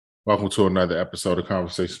Welcome to another episode of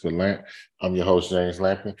Conversations with Lamp. I'm your host, James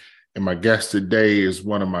Lampin, and my guest today is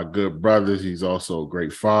one of my good brothers. He's also a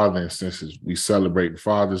great father, and since we celebrating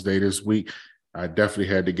Father's Day this week, I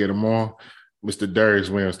definitely had to get him on. Mr.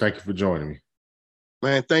 Darrius Williams, thank you for joining me.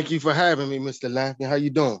 Man, thank you for having me, Mr. Lampkin. How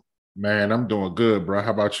you doing? Man, I'm doing good, bro.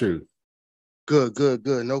 How about you? Good.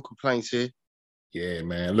 No complaints here. Yeah,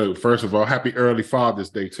 man. Look, first of all, happy early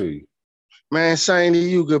Father's Day to you. Man, same to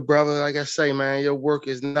you, good brother. Like I say, man, your work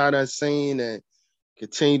is not unseen, and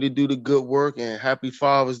continue to do the good work. And happy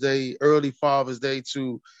Father's Day, early Father's Day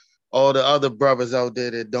to all the other brothers out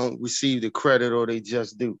there that don't receive the credit or they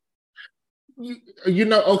just do.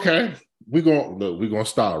 Okay. We're gonna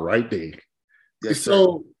start right there. Yes,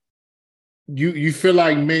 so you feel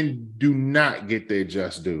like men do not get their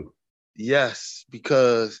just due? Yes,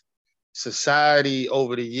 because society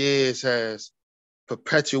over the years has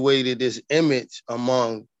perpetuated this image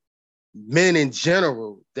among men in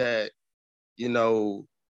general that, men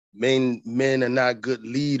are not good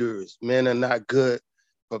leaders, men are not good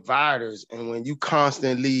providers. And when you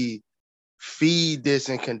constantly feed this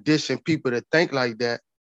and condition people to think like that,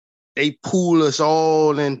 they pool us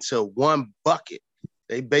all into one bucket.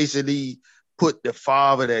 They basically put the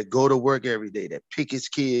father that go to work every day, that pick his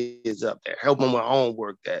kids up, that help them with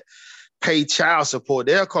homework, that pay child support.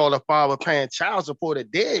 They'll call a father paying child support a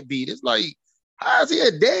deadbeat. It's like, how is he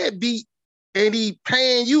a deadbeat and he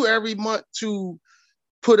paying you every month to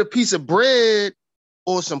put a piece of bread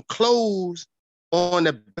or some clothes on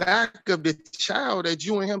the back of the child that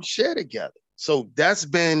you and him share together? So that's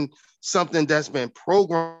been something that's been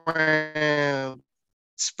programmed,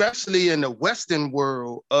 especially in the Western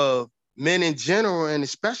world, of men in general and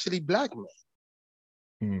especially Black men.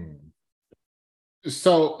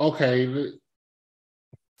 So, okay.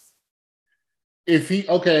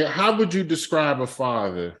 How would you describe a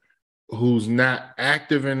father who's not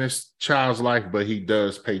active in his child's life, but he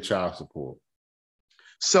does pay child support?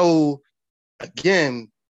 So,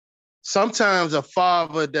 again, sometimes a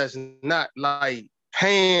father that's not like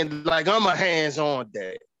I'm a hands-on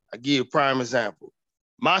dad. I give you a prime example.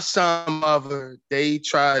 My son mother, they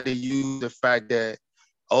try to use the fact that,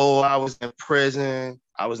 I was in prison.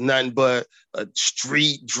 I was nothing but a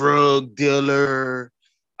street drug dealer.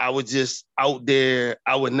 I was just out there.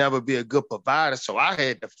 I would never be a good provider. So I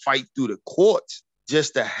had to fight through the courts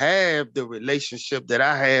just to have the relationship that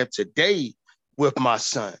I have today with my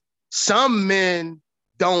son. Some men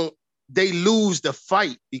they lose the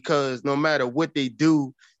fight because no matter what they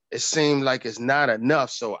do, it seems like it's not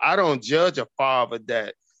enough. So I don't judge a father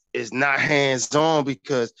that is not hands-on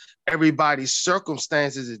because everybody's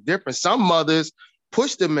circumstances is different. Some mothers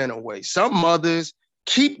push the men away. Some mothers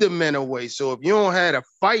keep the men away. So if you don't have a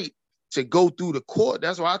fight to go through the court,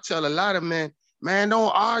 that's why I tell a lot of men, man,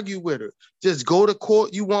 don't argue with her. Just go to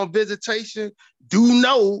court. You want visitation? Do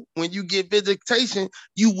know when you get visitation,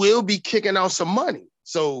 you will be kicking out some money.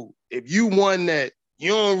 So if you one that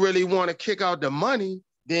you don't really want to kick out the money,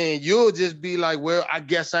 then you'll just be like, well, I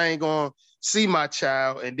guess I ain't going to see my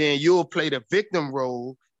child. And then you'll play the victim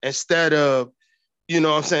role instead of,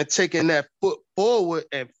 taking that foot forward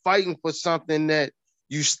and fighting for something that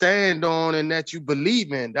you stand on and that you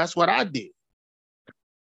believe in. That's what I did.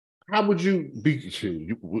 How would you be?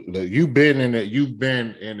 You've been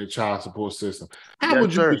in the child support system. How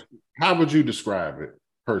would you describe it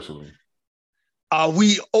personally? Are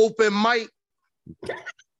we open mic?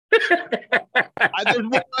 I just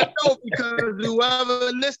want to know because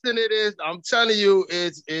whoever listening to this, I'm telling you,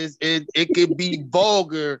 it could be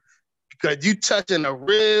vulgar because you touching a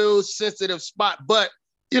real sensitive spot. But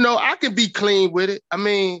I could be clean with it. I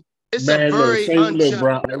mean, it's a very unjust.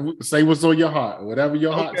 Bro, say what's on your heart. Whatever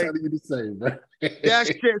your heart telling you to say, bro. That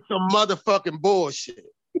shit's some motherfucking bullshit,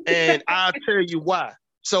 and I'll tell you why.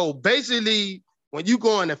 So basically, when you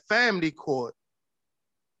go into family court,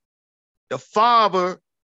 the father,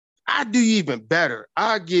 I do even better.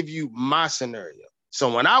 I'll give you my scenario.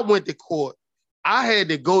 So when I went to court, I had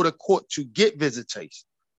to go to court to get visitation.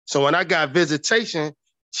 So when I got visitation,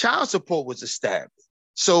 child support was established.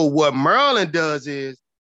 So what Maryland does is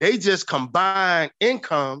they just combine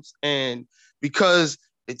incomes, and because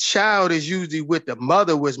the child is usually with the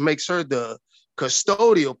mother, which makes her the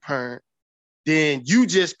custodial parent, then you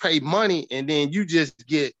just pay money and then you just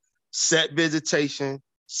get set visitation,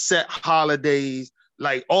 set holidays,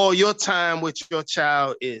 like all your time with your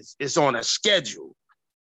child is on a schedule.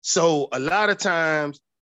 So a lot of times,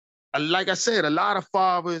 like I said, a lot of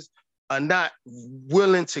fathers are not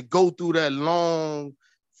willing to go through that long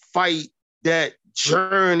fight, that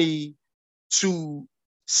journey to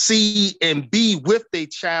see and be with their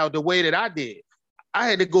child the way that I did. I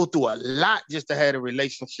had to go through a lot just to have a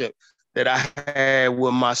relationship that I had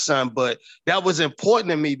with my son. But that was important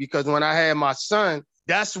to me because when I had my son,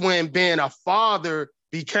 that's when being a father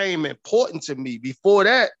became important to me. Before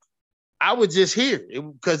that, I was just here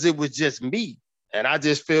because it was just me. And I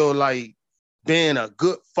just feel like being a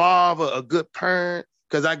good father, a good parent,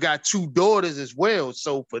 because I got 2 daughters as well.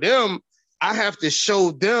 So for them, I have to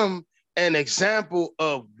show them an example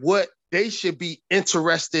of what they should be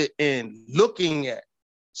interested in looking at.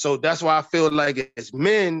 So that's why I feel like as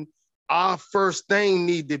men, our first thing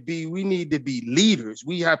we need to be leaders.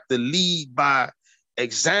 We have to lead by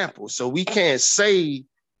example. So we can't say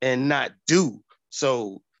and not do.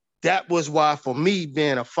 So that was why for me,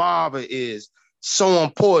 being a father is so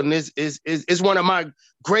important. It's one of my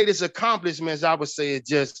greatest accomplishments, I would say, is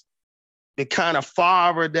just the kind of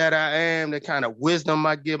father that I am, the kind of wisdom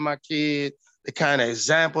I give my kids, the kind of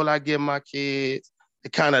example I give my kids, the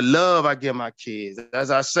kind of love I give my kids.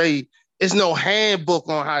 As I say, it's no handbook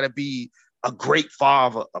on how to be a great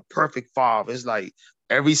father, a perfect father. It's like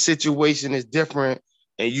every situation is different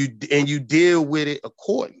and you deal with it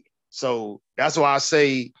accordingly. So that's why I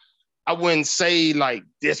say, I wouldn't say like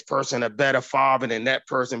this person a better father than that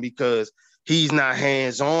person because he's not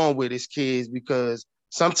hands-on with his kids, because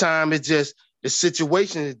sometimes it's just the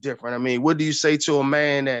situation is different. I mean, what do you say to a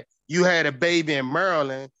man that you had a baby in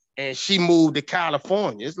Maryland and she moved to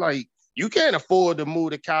California? It's like, you can't afford to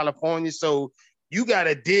move to California. So you got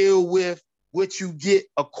to deal with what you get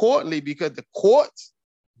accordingly, because the courts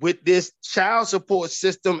with this child support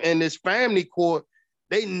system and this family court,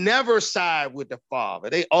 they never side with the father.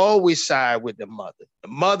 They always side with the mother. The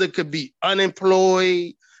mother could be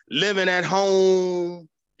unemployed, living at home,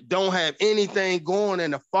 don't have anything going,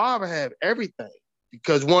 and the father have everything.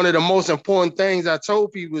 Because one of the most important things I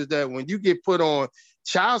told people is that when you get put on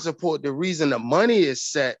child support, the reason the money is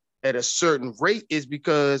set at a certain rate is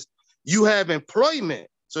because you have employment.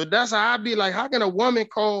 So that's how I be like, how can a woman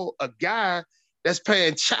call a guy that's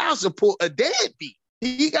paying child support a deadbeat?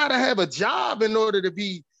 He got to have a job in order to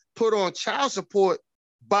be put on child support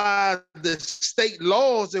by the state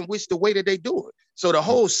laws in which the way that they do it. So the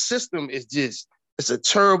whole system is just, it's a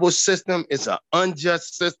terrible system. It's an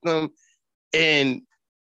unjust system. And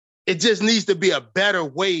it just needs to be a better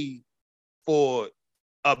way for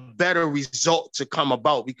a better result to come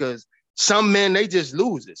about, because some men, they just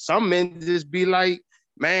lose it. Some men just be like,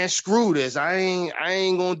 man, screw this. I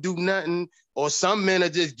ain't gonna do nothing. Or some men will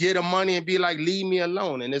just get the money and be like, leave me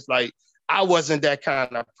alone. And it's like, I wasn't that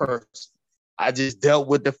kind of person. I just dealt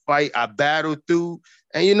with the fight. I battled through.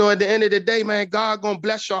 And you know, at the end of the day, man, God gonna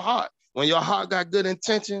bless your heart. When your heart got good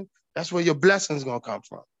intention, that's where your blessings gonna come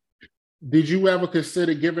from. Did you ever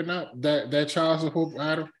consider giving up that child support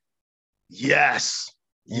item? Yes.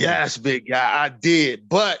 Yes, big guy, I did.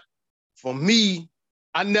 But for me,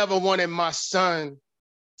 I never wanted my son.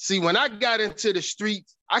 See, when I got into the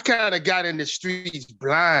streets, I kind of got in the streets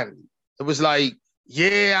blindly. It was like,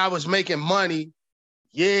 yeah, I was making money.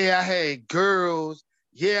 Yeah, I had girls.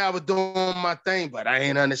 Yeah, I was doing my thing, but I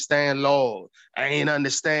ain't understand law. I ain't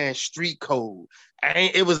understand street code.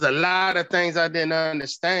 It was a lot of things I didn't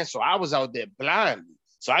understand. So I was out there blindly.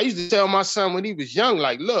 So I used to tell my son when he was young,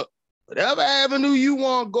 like, look, whatever avenue you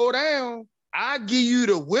want to go down, I give you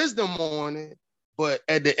the wisdom on it. But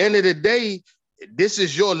at the end of the day, this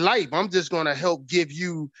is your life. I'm just going to help give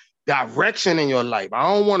you direction in your life. I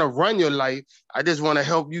don't want to run your life. I just want to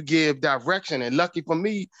help you give direction. And lucky for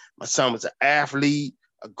me, my son was an athlete,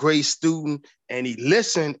 a great student, and he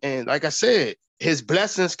listened. And like I said, his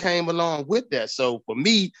blessings came along with that. So for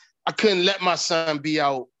me, I couldn't let my son be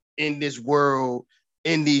out in this world,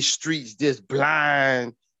 in these streets, just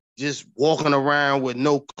blind, just walking around with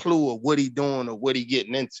no clue of what he doing or what he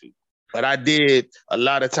getting into. But I did a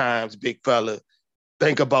lot of times, big fella,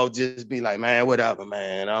 think about just be like, man, whatever,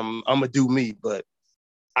 man. I'm gonna do me. But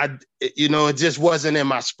it just wasn't in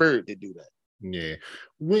my spirit to do that. Yeah.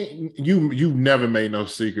 When you never made no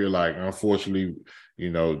secret, like, unfortunately,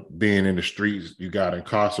 being in the streets, you got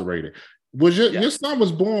incarcerated. Was your son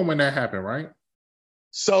was born when that happened, right?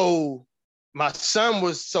 So my son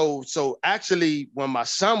was so actually when my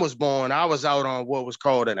son was born, I was out on what was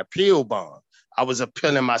called an appeal bond. I was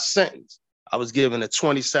appealing my sentence. I was given a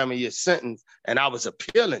 27-year sentence and I was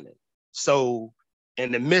appealing it. So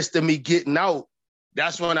in the midst of me getting out,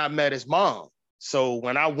 that's when I met his mom. So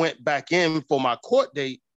when I went back in for my court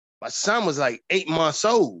date, my son was like 8 months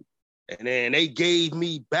old. And then they gave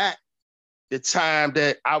me back the time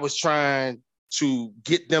that I was trying to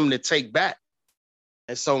get them to take back.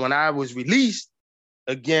 And so when I was released,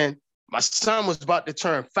 again, my son was about to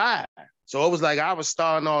turn 5. So it was like I was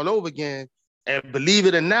starting all over again. And believe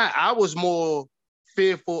it or not, I was more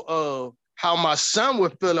fearful of how my son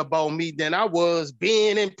would feel about me than I was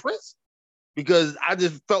being in prison, because I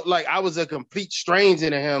just felt like I was a complete stranger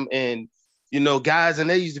to him. And, guys, and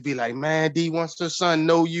they used to be like, man, D, once your son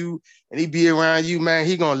know you and he be around you, man,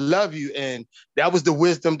 he gonna love you. And that was the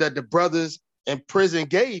wisdom that the brothers in prison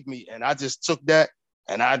gave me. And I just took that,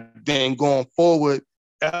 and I've been going forward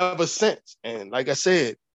ever since. And like I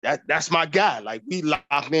said, that's my guy. Like, we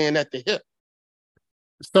locked in at the hip.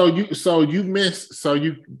 So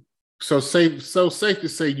safe to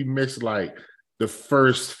say you missed like the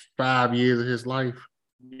first 5 years of his life.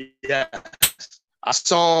 Yes. I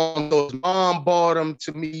saw him, his mom bought him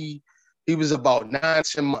to me. He was about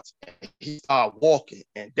 9-10 months. He started walking,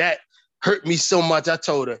 and that hurt me so much. I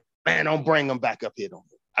told her, man, don't bring him back up here no more.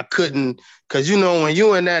 I couldn't, because when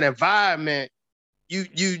you're in that environment, you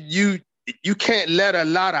can't let a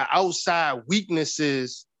lot of outside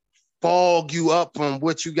weaknesses fog you up from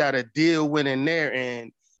what you got to deal with in there.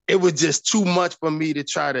 And it was just too much for me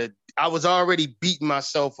to I was already beating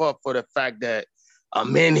myself up for the fact that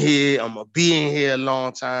I'm in here, I'm going to be in here a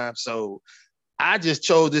long time. So I just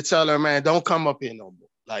chose to tell her, man, don't come up here no more.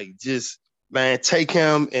 Like, just, man, take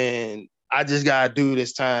him, and I just got to do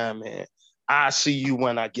this time, and I'll see you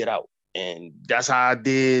when I get out. And that's how I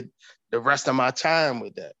did the rest of my time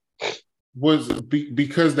with that. Was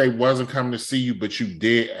because they wasn't coming to see you, but you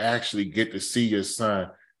did actually get to see your son?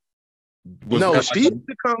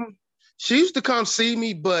 She used to come see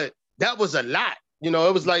me, but that was a lot. It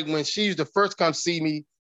was like when she used to first come see me,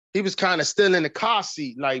 he was kind of still in the car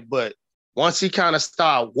seat. Like, but once he kind of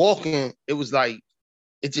started walking, it was like,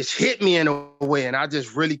 it just hit me in a way, and I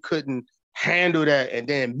just really couldn't handle that. And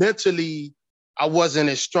then mentally, I wasn't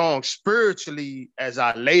as strong spiritually as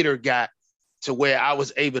I later got, to where I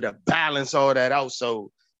was able to balance all that out.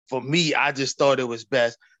 So for me, I just thought it was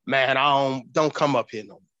best, man, don't come up here no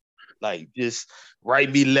more. Like, just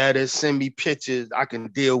write me letters, send me pictures. I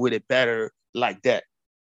can deal with it better like that.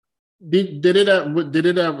 Did it?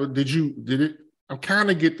 I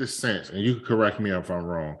kind of get the sense, and you can correct me if I'm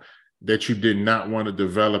wrong, that you did not want to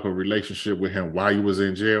develop a relationship with him while you was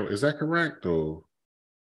in jail. Is that correct? Or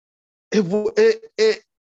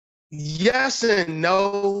yes and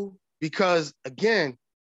no, because again,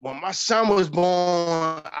 when my son was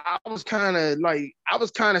born, I was kind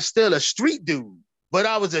of still a street dude, but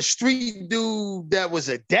I was a street dude that was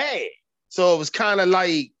a dad. So it was kind of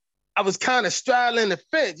like, I was kind of straddling the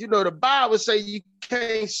fence. The Bible say you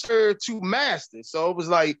can't serve two masters. So it was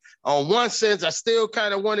like, on one sense, I still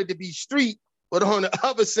kind of wanted to be street, but on the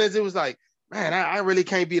other sense, it was like, man, I really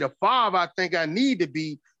can't be the father I think I need to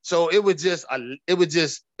be. So it was just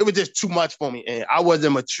too much for me, and I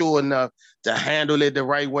wasn't mature enough to handle it the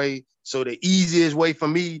right way. So the easiest way for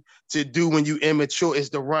me to do when you immature is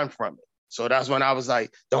to run from it. So that's when I was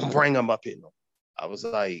like, don't bring him up here. No. I was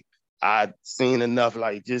like, I'd seen enough.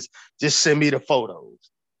 Like, just send me the photos.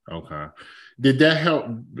 Okay. Did that help?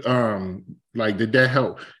 Did that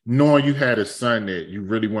help knowing you had a son that you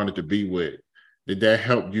really wanted to be with? Did that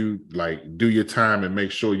help you like do your time and make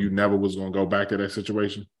sure you never was going to go back to that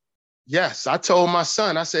situation? Yes. I told my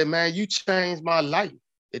son, I said, man, you changed my life.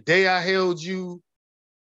 The day I held you,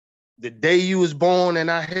 the day you was born and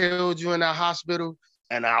I held you in that hospital,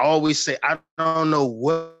 and I always say, I don't know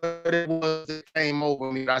what it was that came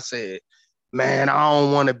over me. I said, man, I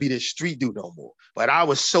don't want to be the street dude no more. But I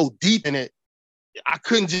was so deep in it, I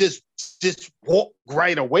couldn't just walk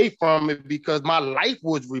right away from it, because my life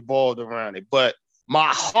was revolved around it. But my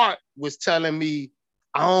heart was telling me,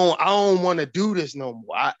 I don't want to do this no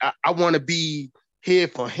more. I want to be here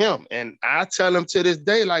for him. And I tell him to this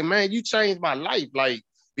day, like, man, you changed my life. Like,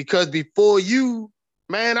 because before you,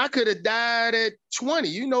 man, I could have died at 20.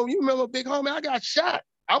 You remember Big Homie, I got shot.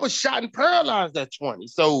 I was shot and paralyzed at 20.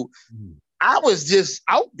 So I was just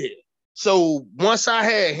out there. So once I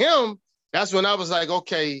had him, that's when I was like,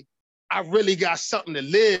 okay, I really got something to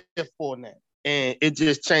live for now. And it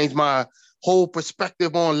just changed my whole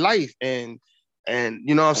perspective on life. And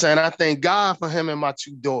you know what I'm saying? I thank God for him and my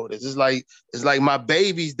two daughters. It's like my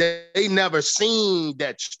babies, they never seen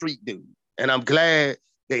that street dude. And I'm glad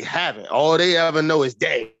they haven't. All they ever know is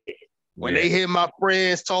dad. When they hear my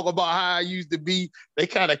friends talk about how I used to be, they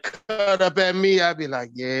kind of cut up at me. I'd be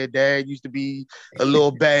like, yeah, dad used to be a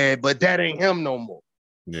little bad, but that ain't him no more.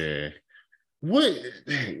 Yeah.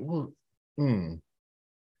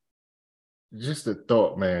 Just the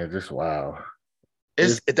thought, man, just wow.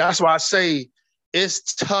 That's why I say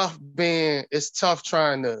it's tough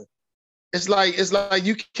trying to, it's like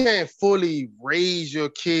you can't fully raise your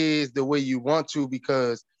kids the way you want to,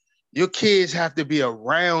 because your kids have to be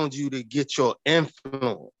around you to get your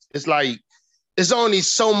influence. It's like it's only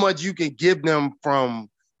so much you can give them from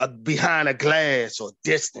behind a glass or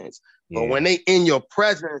distance. But when they in your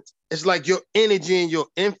presence, it's like your energy and your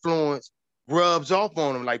influence rubs off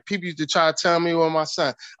on them. Like people used to try to tell me with my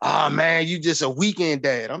son, "Oh man, you just a weekend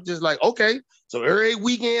dad." I'm just like, okay. So every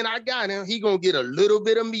weekend I got him, he gonna get a little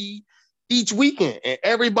bit of me each weekend. And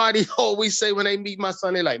everybody always say when they meet my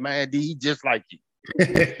son, they like, "Man, D, he just like you."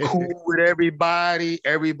 Cool with everybody.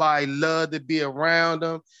 Everybody love to be around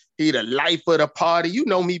him. He the life of the party. You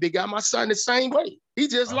know me, big guy. My son the same way. He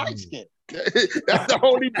just light skinned. That's the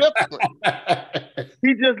only difference.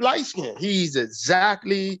 He just light skinned. He's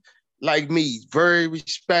exactly like me. He's very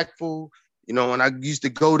respectful. You know, when I used to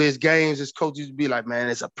go to his games, his coach used to be like, "Man,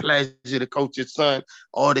 it's a pleasure to coach your son."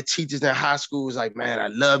 All the teachers in high school was like, "Man, I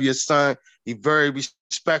love your son. He's very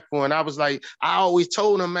respectful." And I was like, I always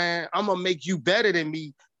told him, "Man, I'm going to make you better than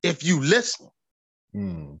me if you listen."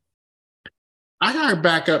 I got to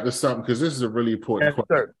back up to something because this is a really important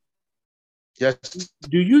question. Sir. Yes.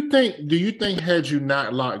 Do you think had you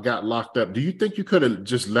not got locked up, do you think you could have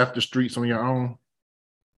just left the streets on your own?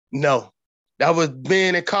 No. That was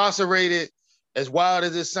being incarcerated, as wild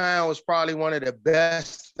as it sounds, was probably one of the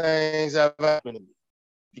best things that ever happened to me.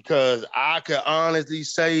 Because I could honestly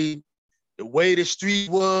say the way the street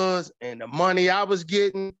was and the money I was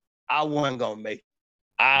getting, I wasn't gonna make it.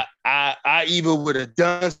 I either would have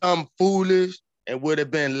done something foolish and would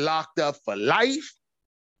have been locked up for life,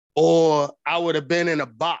 or I would have been in a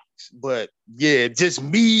box. But yeah, just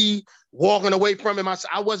me walking away from it,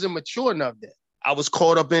 I wasn't mature enough then. I was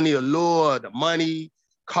caught up in the allure, the money,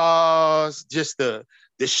 cars, just the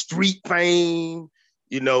street fame.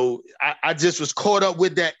 You know, I just was caught up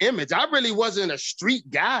with that image. I really wasn't a street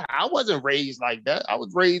guy. I wasn't raised like that. I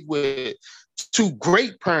was raised with two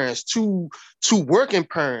great parents, two working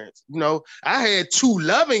parents. You know, I had two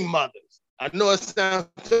loving mothers. I know it sounds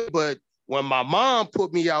good, but when my mom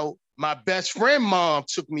put me out, my best friend mom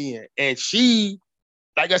took me in. And she,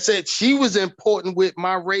 like I said, she was important with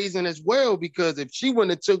my raising as well, because if she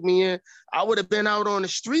wouldn't have took me in, I would have been out on the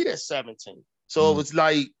street at 17. So it was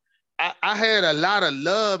like, I had a lot of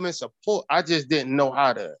love and support. I just didn't know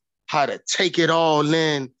how to take it all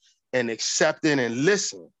in and accept it and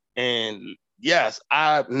listen. And yes,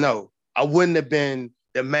 I wouldn't have been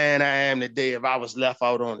the man I am today if I was left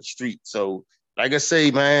out on the street. So like I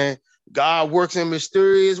say, man, God works in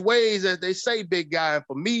mysterious ways, as they say, big guy. And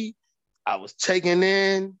for me, I was taken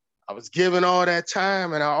in, I was given all that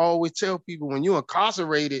time. And I always tell people, when you're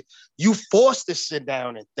incarcerated, you forced to sit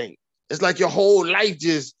down and think. It's like your whole life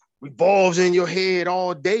just revolves in your head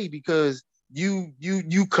all day because you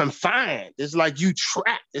confined. It's like you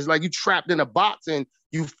trapped. It's like you trapped in a box and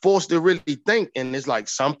you forced to really think. And it's like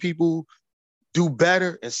some people do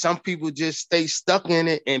better and some people just stay stuck in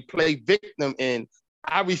it and play victim. And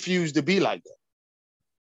I refuse to be like that.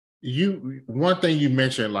 One thing you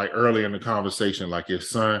mentioned like earlier in the conversation, like your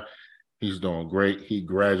son, he's doing great. He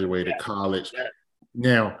graduated college.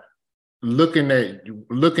 Now, looking at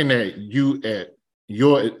him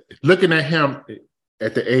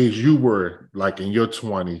at the age you were, like in your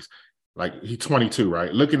 20s, like he's 22,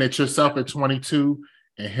 right? Looking at yourself at 22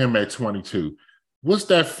 and him at 22, what's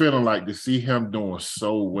that feeling like to see him doing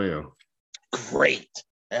so well? Great.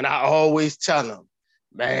 And I always tell him,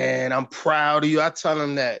 man, I'm proud of you. I tell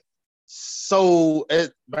him that.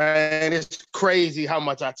 Man, it's crazy how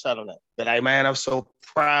much I tell him that. But like, man, I'm so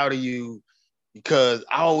proud of you, because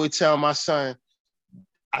I always tell my son,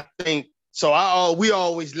 I think, so we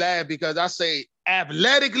always laugh because I say,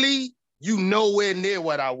 athletically, you nowhere near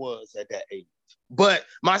what I was at that age. But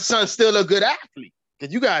my son's still a good athlete.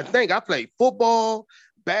 Because you got to think, I played football,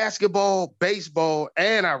 basketball, baseball,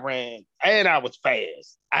 and I ran, and I was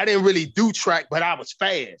fast. I didn't really do track, but I was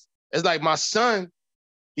fast. It's like my son,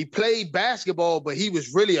 he played basketball, but he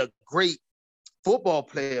was really a great football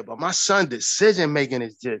player. But my son's decision-making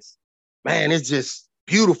is just, man, it's just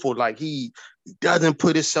beautiful. Like he doesn't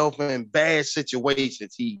put himself in bad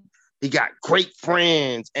situations. He got great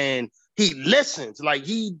friends and he listens. Like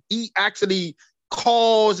he actually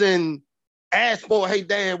calls and asks for, "Hey,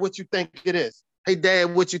 Dad, what you think of this? Hey,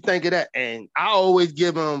 Dad, what you think of that?" And I always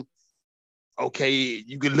give him, okay,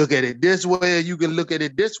 you can look at it this way, you can look at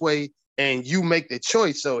it this way, and you make the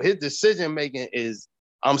choice. So his decision-making is,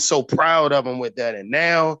 I'm so proud of him with that. And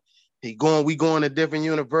now we going to different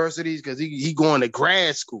universities because he going to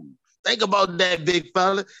grad school. Think about that, big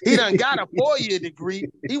fella. He done got a 4-year degree.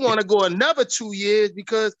 He want to go another 2 years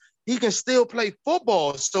because he can still play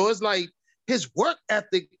football. So it's like his work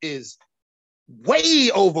ethic is way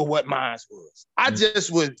over what mine was. I just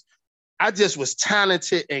was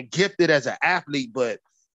talented and gifted as an athlete, but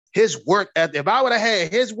his work ethic, if I would have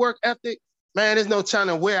had his work ethic, man, there's no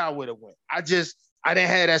telling where I would have went. I didn't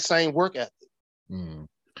have that same work ethic. Mm.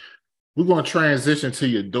 We're going to transition to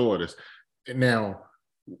your daughters now.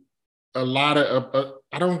 A lot of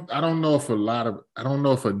I don't know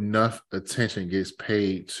if enough attention gets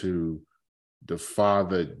paid to the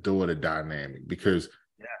father-daughter dynamic, because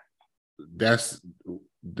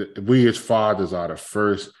we as fathers are the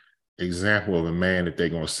first example of a man that they're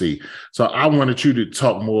going to see. So I wanted you to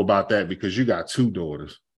talk more about that, because you got 2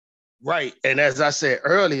 daughters. Right. And as I said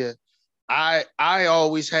earlier, I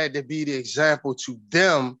always had to be the example to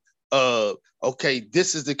them of, okay,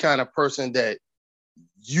 this is the kind of person that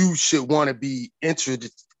you should want to be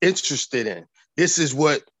interested in. This is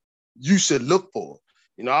what you should look for.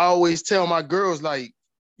 You know, I always tell my girls, like,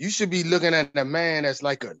 you should be looking at a man that's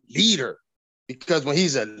like a leader, because when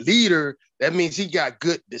he's a leader, that means he got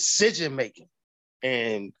good decision making.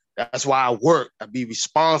 And that's why I work. I be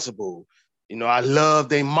responsible. You know, I love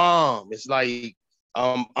their mom. It's like,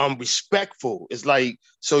 I'm respectful. It's like,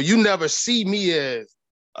 so you never see me as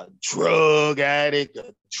a drug addict,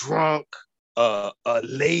 a drunk, a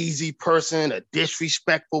lazy person, a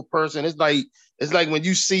disrespectful person. It's like when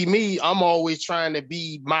you see me, I'm always trying to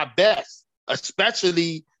be my best,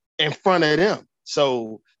 especially in front of them.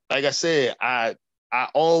 So, like I said, I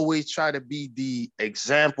always try to be the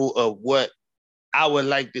example of what I would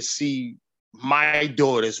like to see my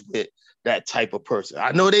daughters with, that type of person.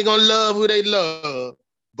 I know they're gonna love who they love,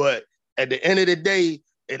 but at the end of the day,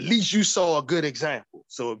 at least you saw a good example.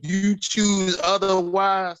 So if you choose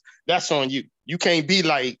otherwise, that's on you. You can't be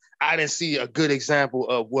like, I didn't see a good example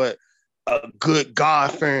of what a good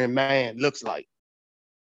God-fearing man looks like.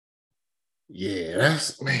 Yeah,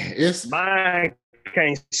 it's mine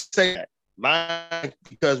can't say that. Mine,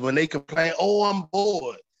 because when they complain, oh, I'm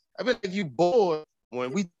bored. I mean, if you bored,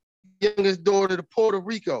 when we youngest daughter to Puerto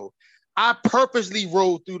Rico, I purposely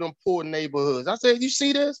rode through them poor neighborhoods. I said, you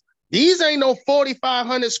see this? These ain't no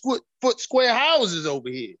 4,500 foot square houses over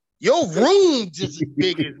here. Your room just as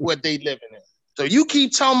big as what they living in. So you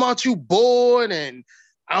keep talking about you bored and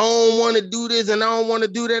I don't want to do this and I don't want to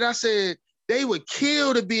do that. I said, they would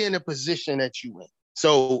kill to be in the position that you in.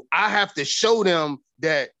 So I have to show them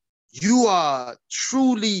that you are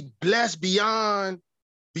truly blessed beyond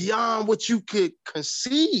what you could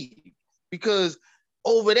conceive. Because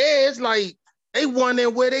over there, it's like they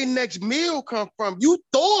wondering where their next meal come from. You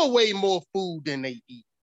throw away more food than they eat.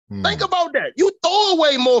 Think about that. You throw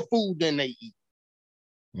away more food than they eat.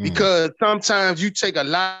 Because sometimes you take a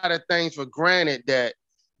lot of things for granted that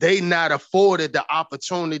they not afforded the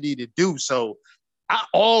opportunity to do. So I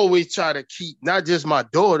always try to keep not just my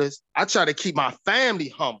daughters, I try to keep my family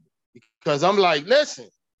humble, because I'm like, listen,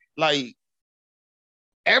 like,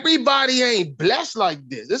 everybody ain't blessed like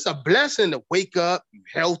this. It's a blessing to wake up, you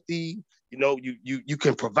healthy, you know, you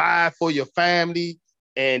can provide for your family.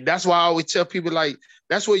 And that's why I always tell people, like,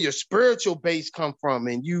 that's where your spiritual base come from.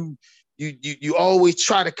 And you always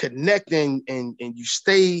try to connect and you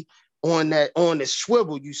stay on the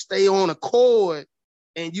swivel, you stay on a cord,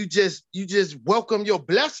 and you just welcome your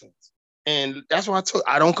blessings. And that's why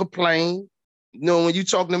I don't complain. You know, when you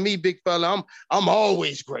talking to me, big fella, I'm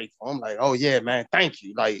always grateful. I'm like, oh yeah, man, thank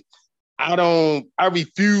you. Like, I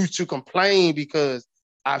refuse to complain, because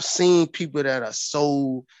I've seen people that are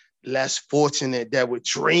so less fortunate that would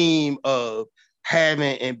dream of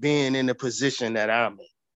having and being in the position that I'm in.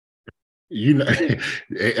 You know,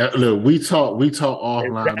 look, we talk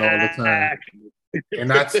offline all the time.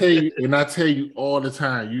 And I tell you all the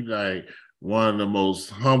time, you like one of the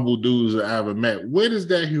most humble dudes I ever met. Where does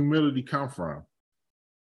that humility come from?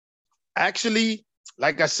 Actually,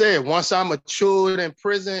 like I said, once I matured in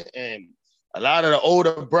prison, and a lot of the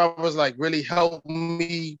older brothers like really helped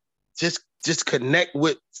me just connect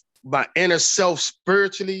with my inner self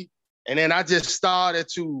spiritually. And then I just started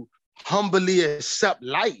to humbly accept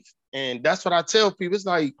life. And that's what I tell people. It's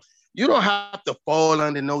like, you don't have to fall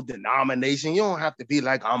under no denomination. You don't have to be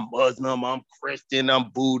like, I'm Muslim, I'm Christian, I'm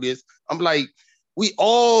Buddhist. I'm like, we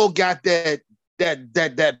all got that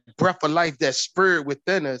breath of life, that spirit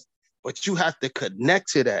within us, but you have to connect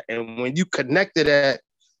to that. And when you connect to that,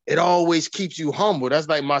 it always keeps you humble. That's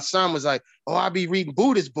like my son was like, oh, I be reading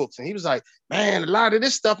Buddhist books. And he was like, man, a lot of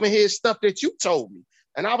this stuff in here is stuff that you told me.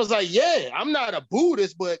 And I was like, yeah, I'm not a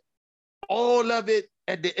Buddhist, but all of it,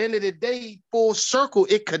 at the end of the day, full circle,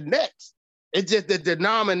 it connects. It's just the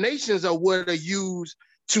denominations are what are used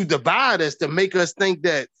to divide us, to make us think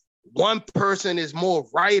that one person is more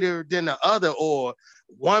righter than the other, or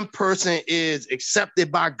one person is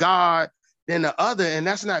accepted by God than the other. And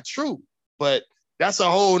that's not true. But that's a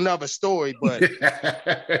whole nother story. But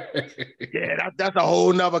that's a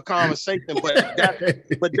whole nother conversation.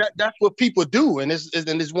 But that's what people do, and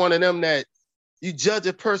it's one of them that you judge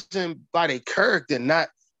a person by their character, not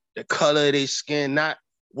the color of their skin, not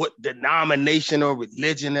what denomination or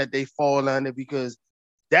religion that they fall under, because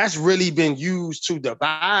that's really been used to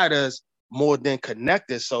divide us more than connect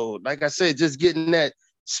us. So, like I said, just getting that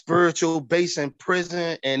spiritual base in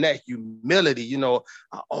prison and that humility, you know,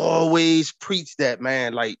 I always preach that,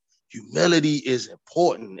 man, like humility is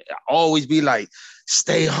important. I always be like,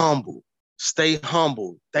 stay humble,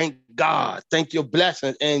 thank God, thank your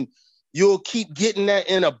blessings, and you'll keep getting that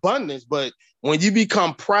in abundance. But when you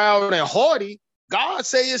become proud and haughty, God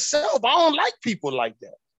say itself, I don't like people like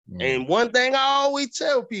that. And one thing I always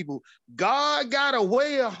tell people, God got a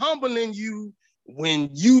way of humbling you when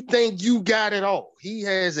you think you got it all. He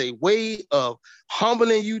has a way of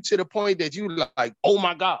humbling you to the point that you like, oh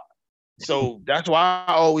my God. So that's why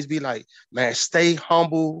I always be like, man, stay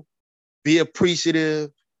humble, be appreciative,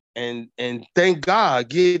 and thank God.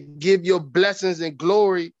 Give your blessings and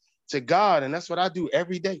glory to God. And that's what I do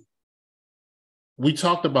every day. We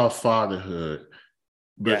talked about fatherhood,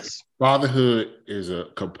 but yes, fatherhood is a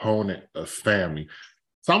component of family.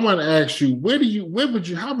 So I want to ask you,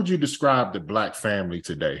 how would you describe the Black family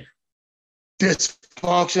today?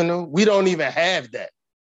 Dysfunctional. We don't even have that.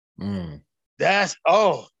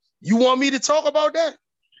 You want me to talk about that?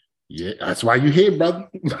 Yeah, that's why you're here, brother.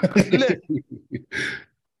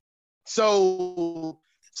 So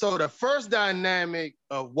the first dynamic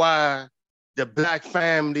of why the Black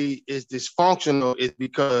family is dysfunctional is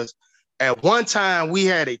because at one time we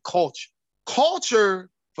had a culture. Culture,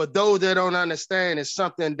 for those that don't understand, is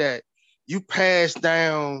something that you pass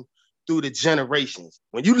down through the generations.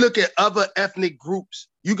 When you look at other ethnic groups,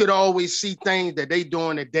 you could always see things that they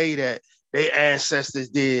doing today that their ancestors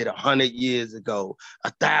did 100 years ago,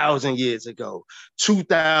 1,000 years ago,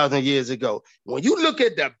 2,000 years ago. When you look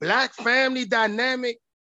at the Black family dynamic,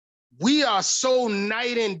 we are so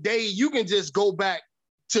night and day. You can just go back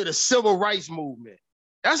to the civil rights movement.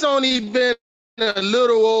 That's only been a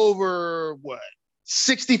little over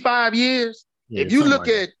 65 years. Yeah, if you look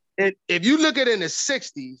at it in the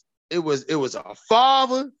 60s, it was a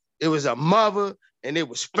father, it was a mother, and it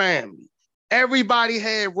was family. Everybody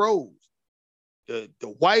had roles.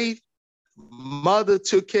 The wife, mother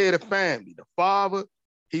took care of the family. The father,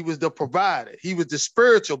 he was the provider. He was the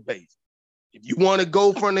spiritual base. If you want to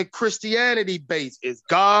go from the Christianity base, it's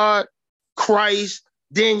God, Christ,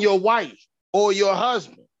 then your wife or your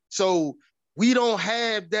husband. So we don't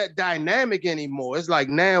have that dynamic anymore. It's like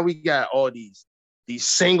now we got all these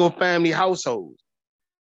single family households.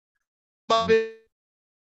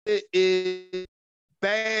 It is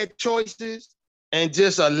bad choices, and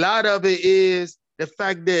just a lot of it is the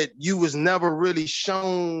fact that you was never really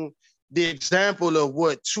shown the example of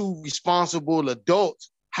what two responsible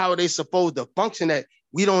adults, how they supposed to function, that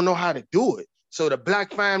we don't know how to do it. So the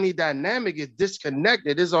Black family dynamic is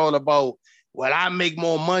disconnected. It's all about, well, I make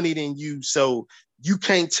more money than you, so you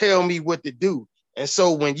can't tell me what to do. And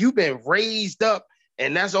so when you've been raised up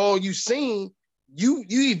and that's all you've seen, you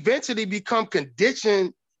eventually become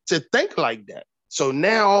conditioned to think like that. So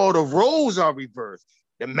now all the roles are reversed.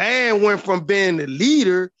 The man went from being the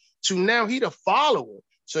leader to now he the follower.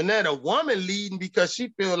 So now the woman leading because she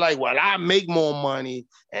feel like, well, I make more money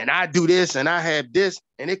and I do this and I have this.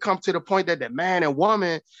 And it comes to the point that the man and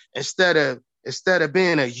woman, instead of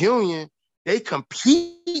being a union, they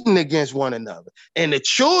competing against one another. And the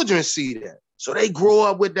children see that. So they grow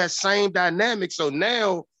up with that same dynamic. So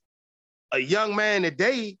now a young man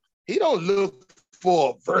today, he don't look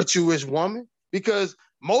for a virtuous woman, because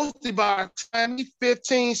most of our time he's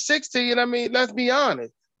 15, 16, I mean, let's be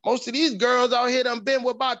honest. Most of these girls out here done been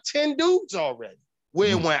with about 10 dudes already.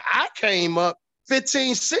 Where when I came up,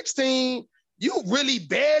 15, 16, you really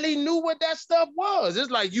barely knew what that stuff was.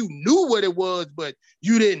 It's like you knew what it was, but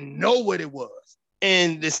you didn't know what it was.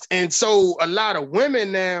 And so a lot of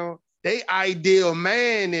women now, their ideal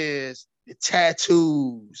man is the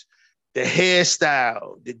tattoos, the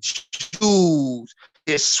hairstyle, the jewels,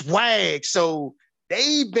 the swag. So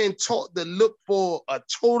they've been taught to look for a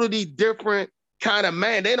totally different kind of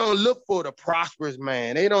man. They don't look for the prosperous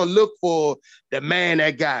man. They don't look for the man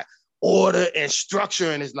that got order and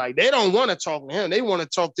structure in his life. They don't want to talk to him. They want to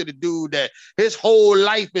talk to the dude that his whole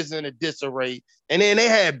life is in a disarray. And then they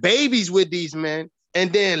had babies with these men.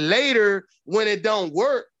 And then later, when it don't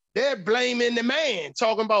work, they're blaming the man,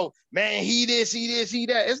 talking about, man, he this, he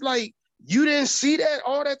that. It's like, you didn't see that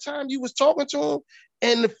all that time you was talking to him.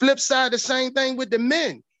 And the flip side, the same thing with the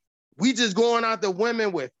men. We just going out the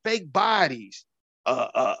women with fake bodies,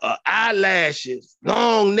 eyelashes,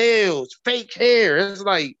 long nails, fake hair. It's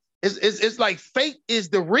like fake is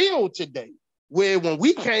the real today. Where when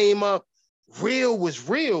we came up, real was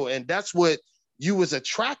real, and that's what you was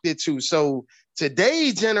attracted to. So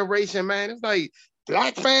today's generation, man, it's like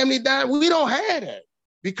black family died. We don't have that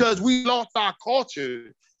because we lost our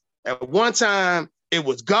culture. At one time, it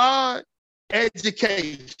was God,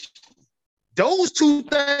 education. Those two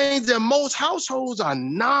things in most households are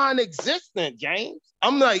non-existent, James.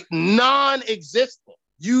 I'm like non-existent.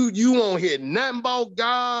 You won't hear nothing about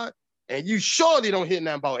God, and you surely don't hear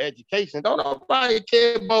nothing about education. Don't nobody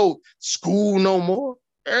care about school no more.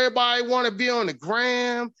 Everybody want to be on the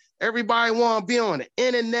gram. Everybody want to be on the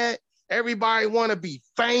internet. Everybody want to be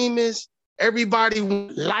famous. Everybody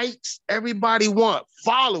want likes. Everybody want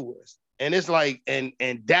followers. And it's like, and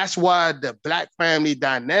that's why the black family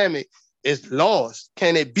dynamic is lost.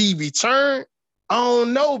 Can it be returned? I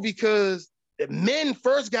don't know, because the men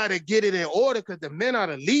first got to get it in order because the men are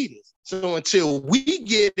the leaders. So until we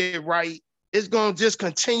get it right, it's going to just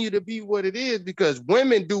continue to be what it is because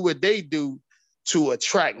women do what they do to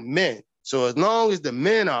attract men. So as long as the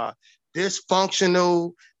men are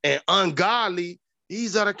dysfunctional and ungodly,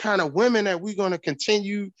 these are the kind of women that we're going to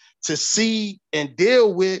continue to see and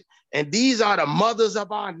deal with. And these are the mothers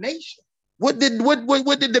of our nation. What did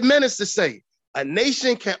the minister say? A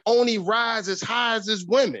nation can only rise as high as its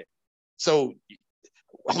women. So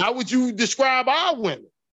how would you describe our women?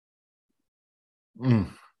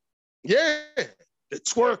 Yeah, the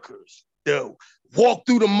twerkers, the walk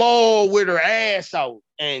through the mall with her ass out,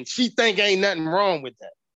 and she think ain't nothing wrong with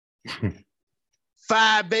that.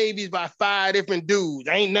 5 babies by 5 different dudes,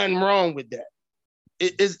 ain't nothing wrong with that.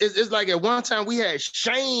 It's like at one time we had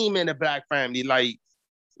shame in the black family, like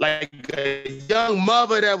a young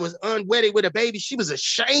mother that was unwedded with a baby, she was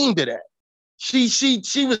ashamed of that. She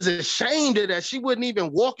was ashamed of that. She wouldn't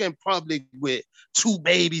even walk in public with 2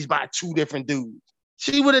 babies by 2 different dudes.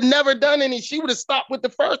 She would have never done any. She would have stopped with the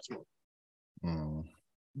first one.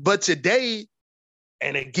 But today,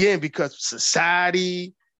 and again, because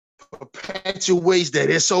society perpetuates that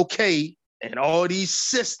it's okay, and all these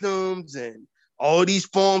systems and all these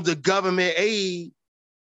forms of government aid,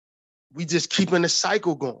 we just keeping the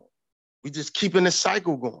cycle going.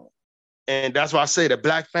 And that's why I say the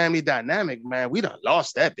black family dynamic, man, we done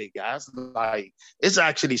lost that, big guys. Like, it's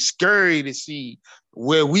actually scary to see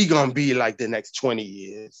where we gonna be like the next 20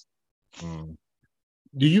 years.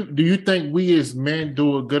 Do you think we as men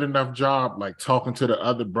do a good enough job like talking to the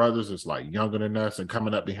other brothers that's like younger than us and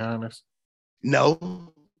coming up behind us?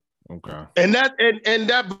 No. Okay. And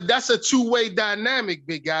that's a two-way dynamic,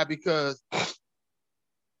 big guy, because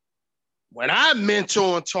when I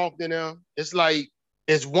mentor and talk to them, it's like,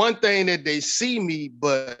 it's one thing that they see me,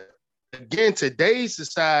 but again, today's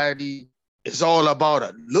society is all about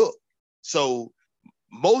a look. So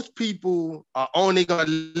most people are only gonna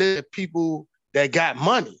live with people that got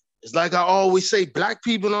money. It's like I always say, black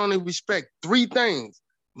people only respect 3 things: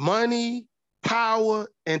 money, power,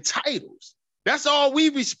 and titles. That's all we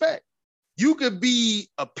respect. You could be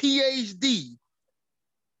a PhD.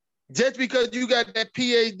 Just because you got that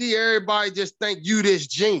PhD, everybody just think you this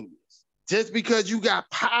genius. Just because you got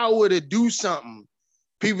power to do something,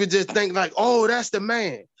 people just think like, oh, that's the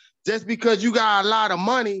man. Just because you got a lot of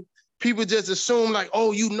money, people just assume like,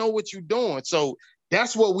 oh, you know what you're doing. So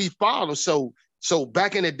that's what we follow. So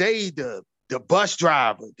back in the day, the bus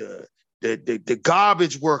driver, the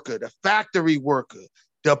garbage worker, the factory worker,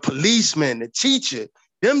 the policeman, the teacher,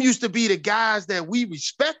 them used to be the guys that we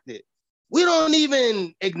respected. We don't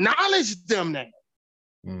even acknowledge them now.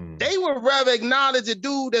 They would rather acknowledge a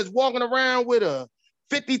dude that's walking around with a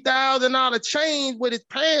 $50,000 chain with his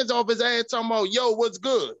pants off his ass talking about, yo, what's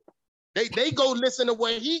good? They go listen to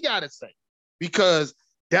what he got to say, because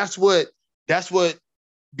that's what,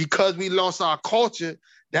 because we lost our culture,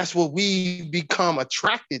 that's what we become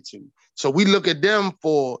attracted to. So we look at them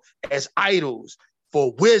as idols,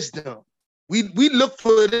 for wisdom. We look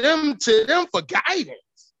for them for guidance.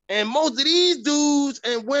 And most of these dudes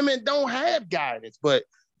and women don't have guidance, but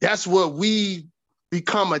that's what we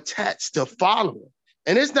become attached to following.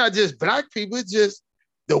 And it's not just black people, it's just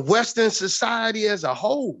the Western society as a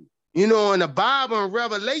whole. You know, in the Bible and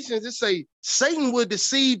Revelations, it say Satan would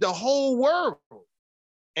deceive the whole world.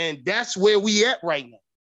 And that's where we at right now.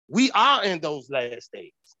 We are in those last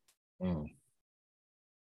days.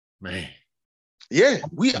 Man. Yeah,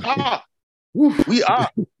 we are. We are.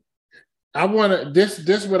 I want to,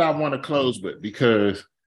 this what I want to close with, because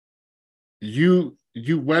you,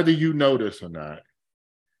 whether you know this or not,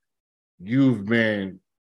 you've been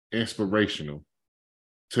inspirational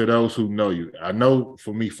to those who know you. I know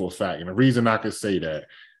for me for a fact, and the reason I could say that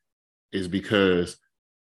is because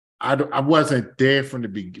I wasn't there from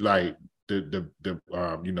the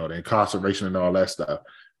the incarceration and all that stuff,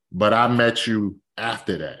 but I met you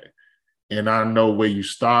after that, and I know where you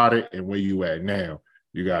started and where you at now.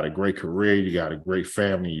 You got a great career, you got a great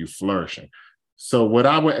family, you flourishing. So what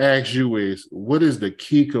I would ask you is, what is the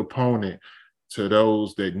key component to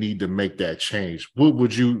those that need to make that change? What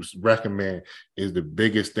would you recommend is the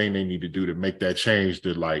biggest thing they need to do to make that change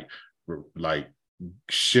to like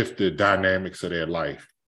shift the dynamics of their life?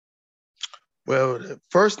 Well, the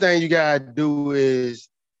first thing you got to do is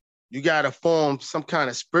you got to form some kind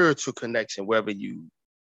of spiritual connection, whether you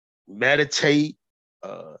meditate,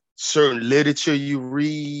 certain literature you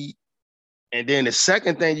read. And then the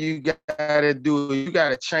second thing you got to do, you got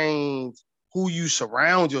to change who you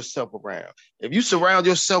surround yourself around. If you surround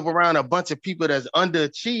yourself around a bunch of people that's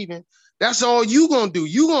underachieving, that's all you going to do.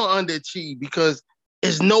 You going to underachieve because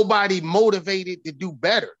there's nobody motivated to do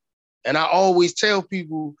better. And I always tell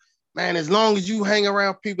people, man, as long as you hang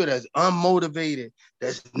around people that's unmotivated,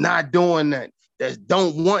 that's not doing nothing, that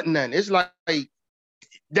don't want nothing, it's like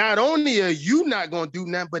not only are you not going to do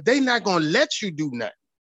nothing, but they not going to let you do nothing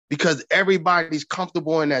because everybody's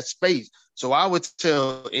comfortable in that space. So I would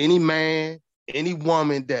tell any man, any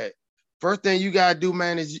woman that first thing you got to do,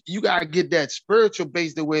 man, is you got to get that spiritual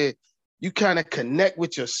base to where you kind of connect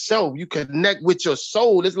with yourself. You connect with your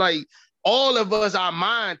soul. It's like all of us, our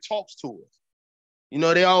mind talks to us. You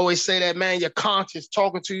know, they always say that, man, your conscience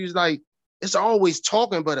talking to you is like, it's always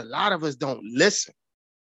talking, but a lot of us don't listen.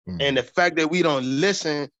 Mm-hmm. And the fact that we don't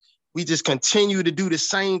listen, we just continue to do the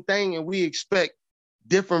same thing and we expect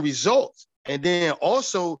different results. And then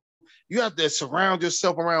also, you have to surround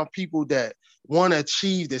yourself around people that want to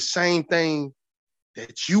achieve the same thing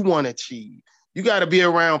that you want to achieve. You got to be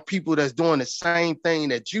around people that's doing the same thing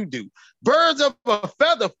that you do. Birds of a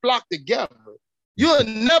feather flock together. You'll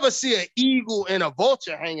never see an eagle and a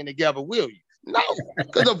vulture hanging together, will you? No,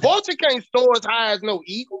 because a vulture can't soar as high as no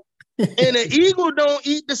eagle. And an eagle don't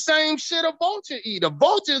eat the same shit a vulture eat. A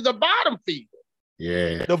vulture is a bottom feeder.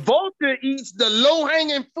 Yeah. The vulture eats the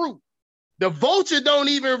low-hanging fruit. The vulture don't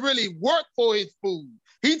even really work for his food.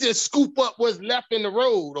 He just scoop up what's left in the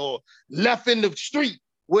road or left in the street,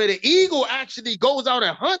 where the eagle actually goes out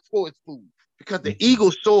and hunts for its food because the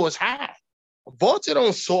eagle soars high. A vulture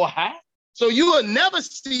don't soar high. So you will never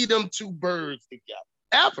see them two birds together,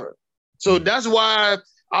 ever. So that's why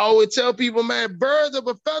I always tell people, man, birds of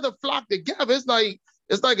a feather flock together. It's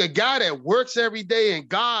like a guy that works every day and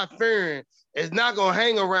God-fearing is not going to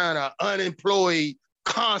hang around an unemployed,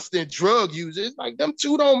 constant drug user. It's like them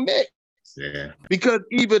two don't mix. Yeah. Because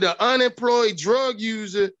either the unemployed drug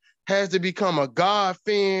user has to become a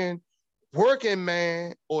God-fearing working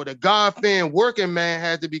man, or the God-fearing working man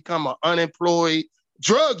has to become an unemployed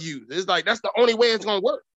drug user. It's like, that's the only way it's going to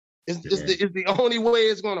work. It's the only way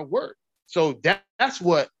it's going to work. So that's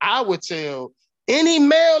what I would tell any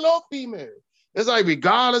male or female. It's like,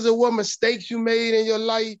 regardless of what mistakes you made in your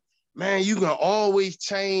life, man, you can always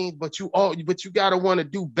change, but you got to want to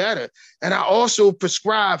do better. And I also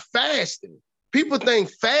prescribe fasting. People think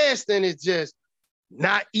fasting is just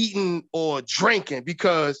not eating or drinking,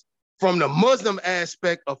 because from the Muslim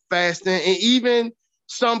aspect of fasting, and even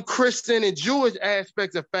some Christian and Jewish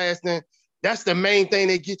aspects of fasting, that's the main thing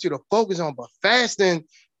they get you to focus on. But fasting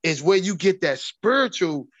is where you get that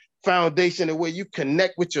spiritual foundation and where you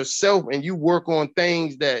connect with yourself and you work on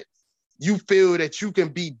things that you feel that you can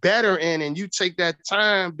be better in, and you take that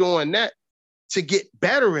time doing that to get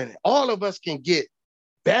better in it. All of us can get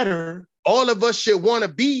better. All of us should want to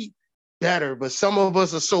be better, but some of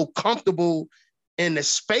us are so comfortable in the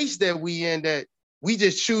space that we in that we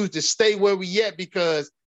just choose to stay where we at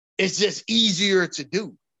because it's just easier to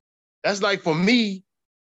do. That's like, for me,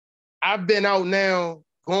 I've been out now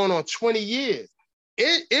going on 20 years.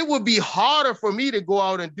 It would be harder for me to go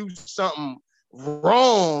out and do something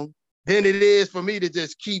wrong than it is for me to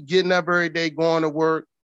just keep getting up every day, going to work,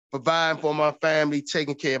 providing for my family,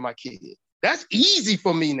 taking care of my kids. That's easy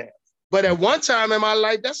for me now. But at one time in my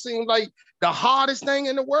life, that seemed like the hardest thing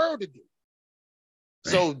in the world to do.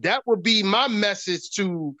 So that would be my message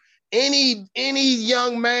to any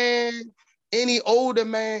young man, any older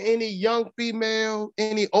man, any young female,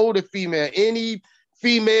 any older female, any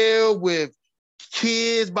female with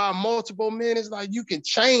kids by multiple men. It's like, you can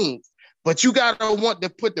change, but you got to want to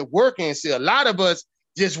put the work in. See, a lot of us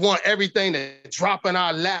just want everything to drop in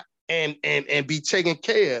our lap and be taken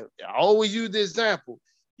care of. I always use the example.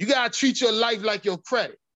 You got to treat your life like your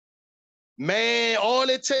credit. Man, all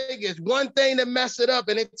it takes is one thing to mess it up,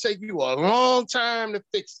 and it takes you a long time to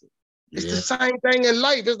fix it. It's the same thing in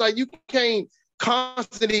life. It's like you can't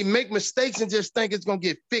constantly make mistakes and just think it's gonna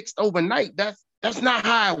get fixed overnight. That's not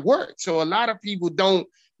how it works. So a lot of people don't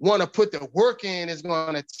want to put the work in it's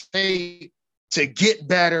gonna take to get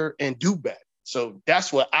better and do better. So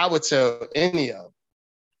that's what I would tell any of them.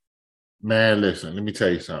 Man, listen, let me tell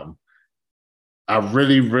you something. I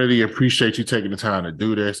really, really appreciate you taking the time to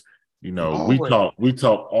do this. You know, we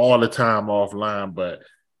talk all the time offline, but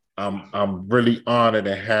I'm really honored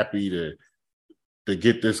and happy to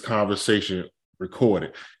get this conversation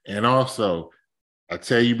recorded. And also, I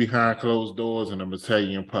tell you behind closed doors, and I'm gonna tell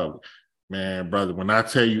you in public, man, brother. When I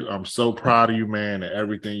tell you, I'm so proud of you, man, and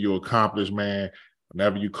everything you accomplished, man.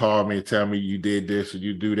 Whenever you call me and tell me you did this or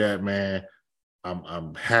you do that, man,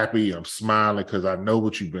 I'm happy. I'm smiling because I know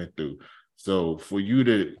what you've been through. So for you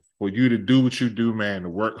to do what you do, man, to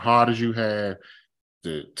work hard as you have,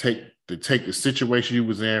 to take the situation you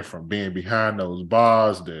was in from being behind those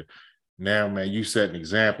bars to now, man, you setting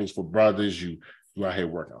examples for brothers. You out here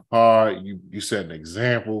working hard. You set an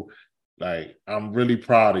example. Like, I'm really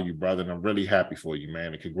proud of you, brother, and I'm really happy for you,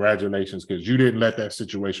 man. And congratulations, because you didn't let that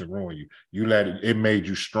situation ruin you. You let it made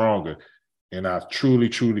you stronger. And I truly,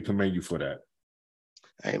 truly commend you for that.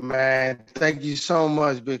 Hey, man, thank you so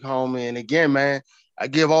much, big homie. And again, man, I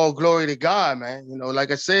give all glory to God, man. You know,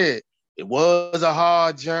 like I said, it was a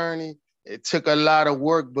hard journey. It took a lot of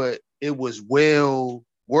work, but it was well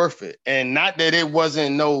worth it. And not that it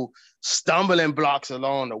wasn't no stumbling blocks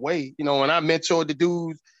along the way. You know, when I mentored the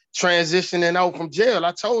dudes transitioning out from jail,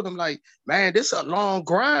 I told them, like, man, this is a long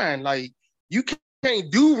grind. Like, you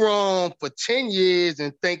can't do wrong for 10 years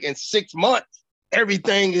and think in 6 months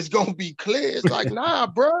everything is gonna be clear. It's like, nah,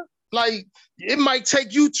 bro. Like, it might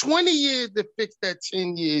take you 20 years to fix that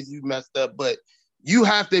 10 years you messed up, but you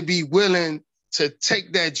have to be willing to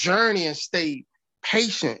take that journey and stay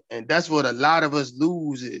patient. And that's what a lot of us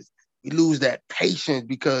lose is we lose that patience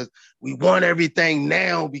because we want everything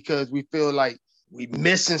now because we feel like we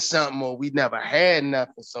missing something or we never had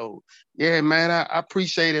nothing. So yeah, man, I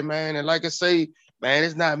appreciate it, man. And like I say, man,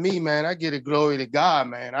 it's not me, man. I give the glory to God,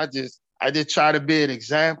 man. I just try to be an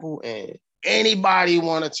example, and anybody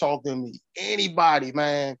want to talk to me, anybody,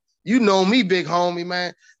 man. You know me, big homie,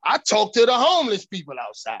 man. I talk to the homeless people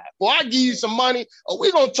outside. Boy, I give you some money. Oh,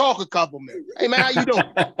 we gonna talk a couple minutes. Hey, man, how you doing?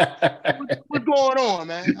 What's going on,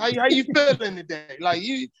 man? How you feeling today? Like,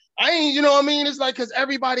 you know what I mean? It's like, because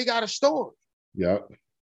everybody got a story. Yep.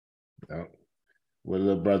 Well,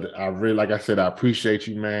 little brother, I really, like I said, I appreciate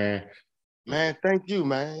you, man. Man, thank you,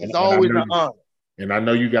 man. It's always an honor. And I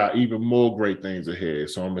know you got even more great things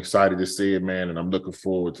ahead. So I'm excited to see it, man. And I'm looking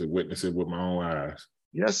forward to witness it with my own eyes.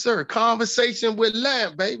 Yes, sir. Conversation with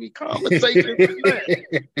Lamp, baby. Conversation with Lamp.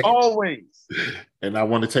 Always. And I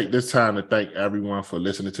want to take this time to thank everyone for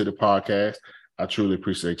listening to the podcast. I truly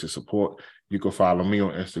appreciate your support. You can follow me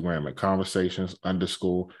on Instagram at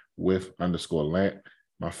conversations_with_Lant.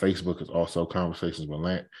 My Facebook is also Conversations with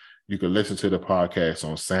Lant. You can listen to the podcast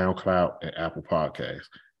on SoundCloud and Apple Podcasts.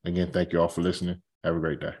 Again, thank you all for listening. Have a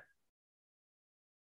great day.